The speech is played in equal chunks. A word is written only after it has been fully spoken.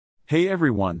Hey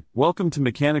everyone, welcome to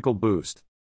Mechanical Boost.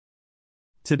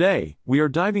 Today, we are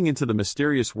diving into the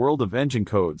mysterious world of engine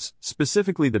codes,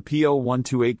 specifically the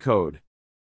P0128 code.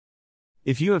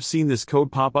 If you have seen this code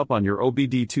pop up on your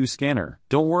OBD2 scanner,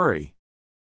 don't worry.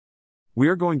 We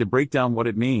are going to break down what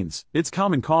it means, its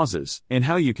common causes, and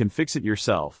how you can fix it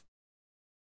yourself.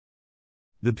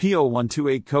 The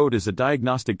P0128 code is a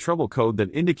diagnostic trouble code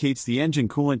that indicates the engine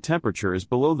coolant temperature is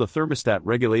below the thermostat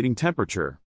regulating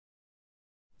temperature.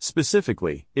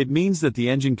 Specifically, it means that the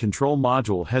engine control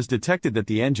module has detected that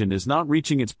the engine is not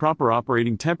reaching its proper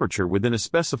operating temperature within a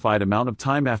specified amount of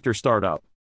time after startup.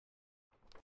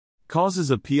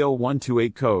 Causes of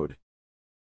P0128 code.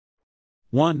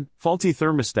 1. Faulty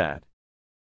thermostat.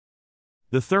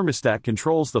 The thermostat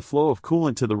controls the flow of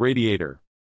coolant to the radiator.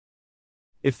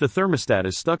 If the thermostat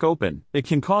is stuck open, it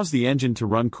can cause the engine to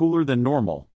run cooler than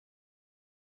normal.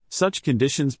 Such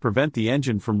conditions prevent the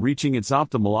engine from reaching its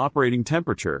optimal operating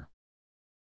temperature.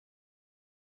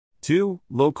 2.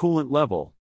 Low coolant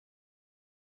level.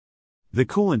 The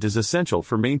coolant is essential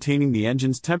for maintaining the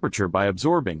engine's temperature by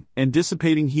absorbing and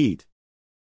dissipating heat.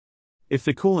 If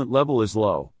the coolant level is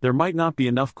low, there might not be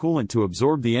enough coolant to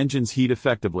absorb the engine's heat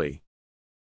effectively.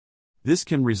 This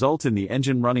can result in the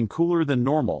engine running cooler than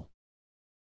normal.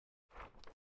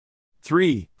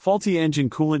 3. Faulty engine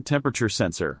coolant temperature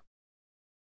sensor.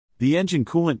 The engine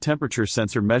coolant temperature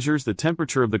sensor measures the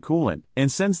temperature of the coolant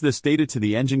and sends this data to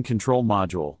the engine control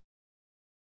module.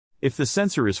 If the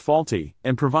sensor is faulty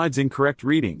and provides incorrect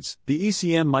readings, the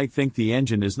ECM might think the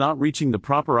engine is not reaching the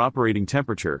proper operating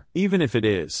temperature, even if it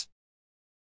is.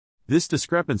 This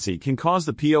discrepancy can cause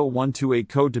the P0128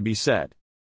 code to be set.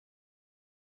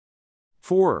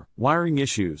 4. Wiring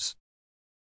issues.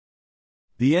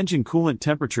 The engine coolant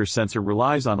temperature sensor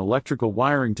relies on electrical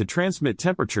wiring to transmit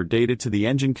temperature data to the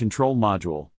engine control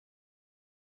module.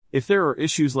 If there are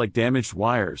issues like damaged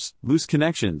wires, loose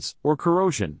connections, or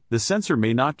corrosion, the sensor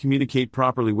may not communicate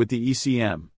properly with the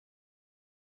ECM.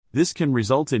 This can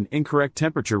result in incorrect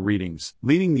temperature readings,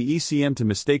 leading the ECM to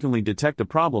mistakenly detect a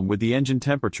problem with the engine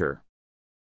temperature.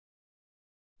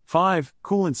 5.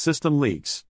 Coolant system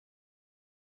leaks.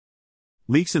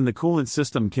 Leaks in the coolant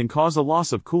system can cause a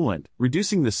loss of coolant,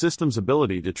 reducing the system's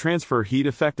ability to transfer heat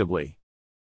effectively.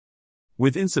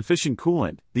 With insufficient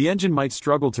coolant, the engine might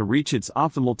struggle to reach its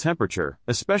optimal temperature,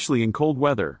 especially in cold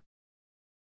weather.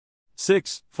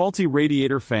 6. Faulty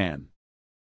radiator fan.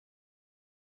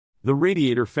 The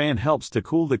radiator fan helps to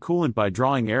cool the coolant by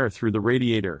drawing air through the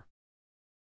radiator.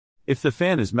 If the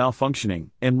fan is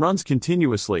malfunctioning and runs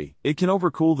continuously, it can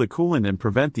overcool the coolant and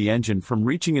prevent the engine from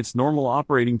reaching its normal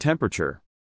operating temperature.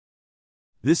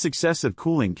 This excessive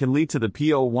cooling can lead to the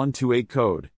P0128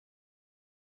 code.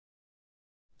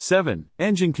 7.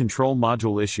 Engine control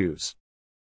module issues.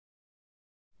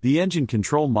 The engine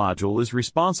control module is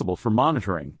responsible for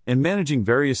monitoring and managing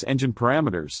various engine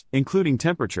parameters, including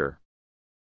temperature.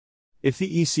 If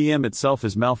the ECM itself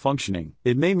is malfunctioning,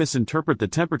 it may misinterpret the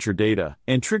temperature data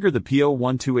and trigger the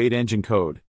P0128 engine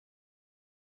code.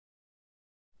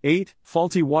 8.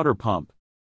 Faulty water pump.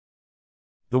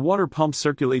 The water pump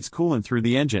circulates coolant through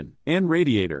the engine and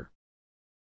radiator.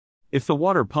 If the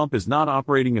water pump is not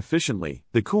operating efficiently,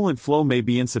 the coolant flow may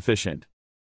be insufficient.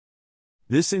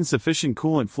 This insufficient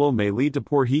coolant flow may lead to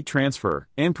poor heat transfer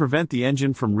and prevent the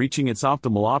engine from reaching its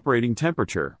optimal operating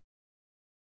temperature.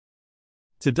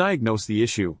 To diagnose the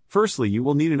issue, firstly you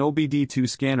will need an OBD2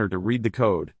 scanner to read the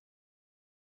code.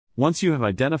 Once you have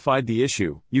identified the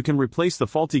issue, you can replace the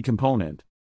faulty component.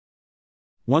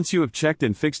 Once you have checked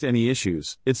and fixed any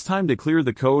issues, it's time to clear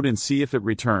the code and see if it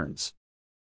returns.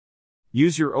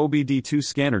 Use your OBD2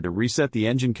 scanner to reset the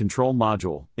engine control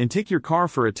module, and take your car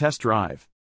for a test drive.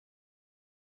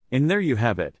 And there you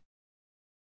have it.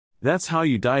 That's how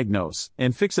you diagnose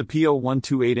and fix a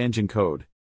P0128 engine code.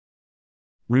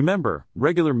 Remember,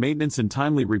 regular maintenance and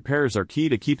timely repairs are key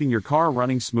to keeping your car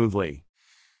running smoothly.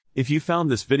 If you found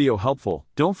this video helpful,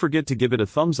 don't forget to give it a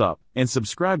thumbs up and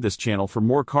subscribe this channel for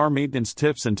more car maintenance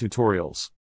tips and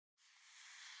tutorials.